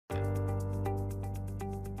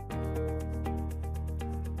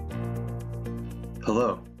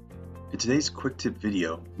Hello. In today's quick tip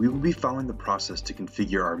video, we will be following the process to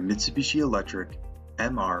configure our Mitsubishi Electric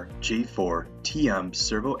J4-TM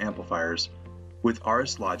servo amplifiers with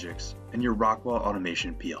RSLogix and your Rockwell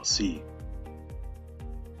Automation PLC.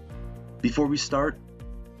 Before we start,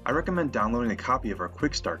 I recommend downloading a copy of our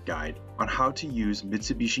quick start guide on how to use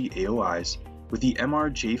Mitsubishi AOIs with the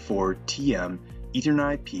J4-TM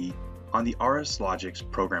Ethernet IP on the RSLogix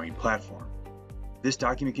programming platform. This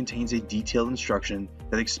document contains a detailed instruction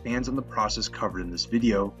that expands on the process covered in this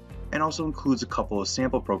video and also includes a couple of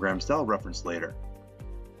sample programs that I'll reference later.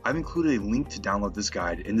 I've included a link to download this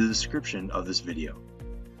guide in the description of this video.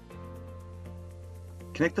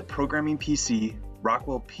 Connect the programming PC,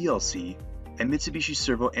 Rockwell PLC, and Mitsubishi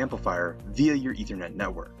Servo amplifier via your Ethernet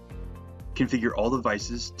network. Configure all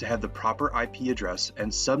devices to have the proper IP address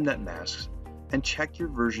and subnet masks, and check your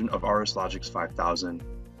version of RSLogix5000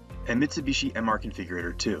 and Mitsubishi MR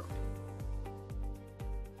Configurator 2.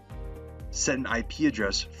 Set an IP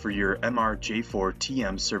address for your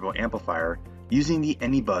J4-TM servo amplifier using the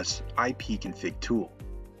Anybus IP config tool.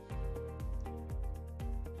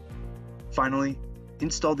 Finally,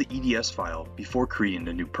 install the EDS file before creating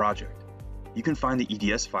a new project. You can find the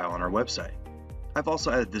EDS file on our website. I've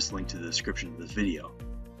also added this link to the description of this video.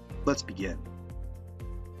 Let's begin.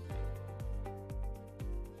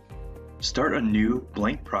 Start a new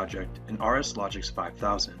blank project in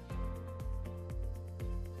RSLogix5000.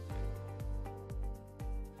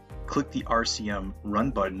 Click the RCM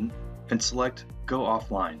Run button and select Go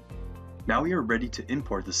Offline. Now we are ready to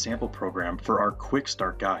import the sample program for our Quick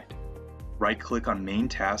Start guide. Right-click on Main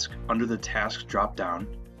Task under the Tasks drop-down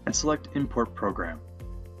and select Import Program.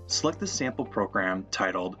 Select the sample program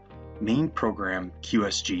titled Main Program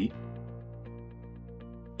QSG.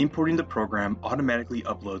 Importing the program automatically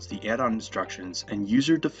uploads the add-on instructions and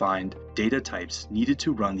user-defined data types needed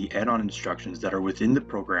to run the add-on instructions that are within the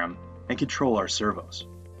program and control our servos.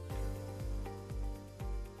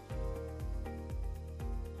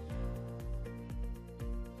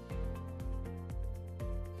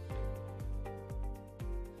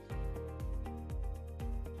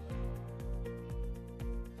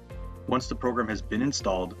 Once the program has been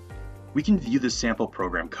installed, we can view the sample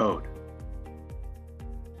program code.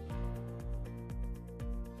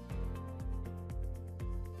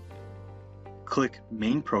 Click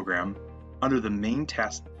Main Program under the Main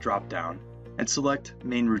Task drop-down and select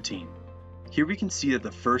Main Routine. Here we can see that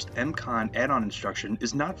the first MCON add-on instruction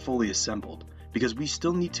is not fully assembled because we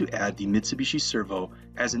still need to add the Mitsubishi Servo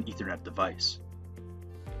as an Ethernet device.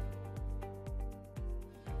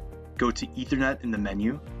 Go to Ethernet in the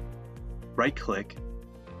menu, right-click,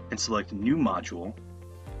 and select New Module.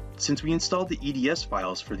 Since we installed the EDS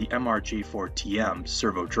files for the J4-TM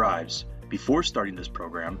servo drives before starting this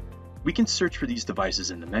program, we can search for these devices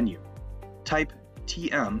in the menu. Type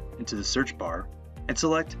TM into the search bar and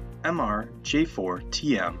select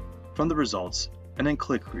J4-TM from the results and then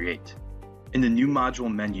click Create. In the New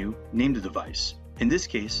Module menu, name the device. In this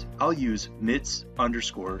case, I'll use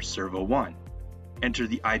MITS_servo1. Enter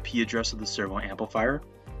the IP address of the servo amplifier.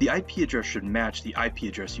 The IP address should match the IP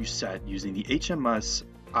address you set using the HMS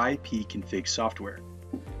IP config software.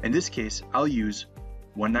 In this case, I'll use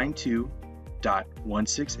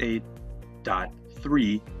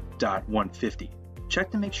 192.168.3.150.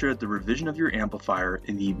 Check to make sure that the revision of your amplifier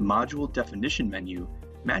in the module definition menu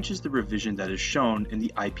matches the revision that is shown in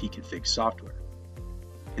the IP config software.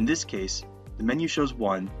 In this case, the menu shows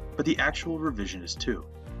 1, but the actual revision is 2.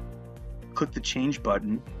 Click the Change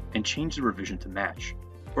button and change the revision to match.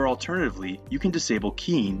 Or alternatively, you can disable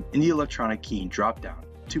keying in the electronic keying dropdown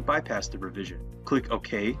to bypass the revision. Click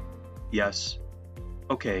OK, Yes,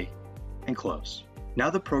 OK, and close. Now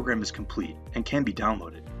the program is complete and can be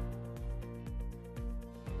downloaded.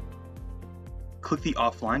 Click the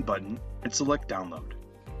Offline button and select Download.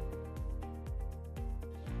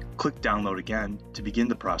 Click Download again to begin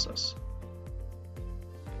the process.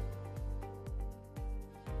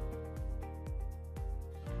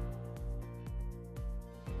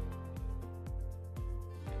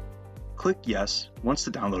 Click Yes once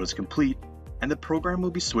the download is complete, and the program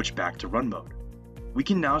will be switched back to run mode. We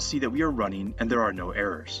can now see that we are running and there are no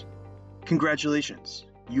errors. Congratulations!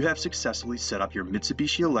 You have successfully set up your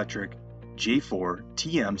Mitsubishi Electric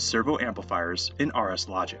J4-TM servo amplifiers in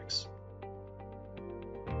RSLogix.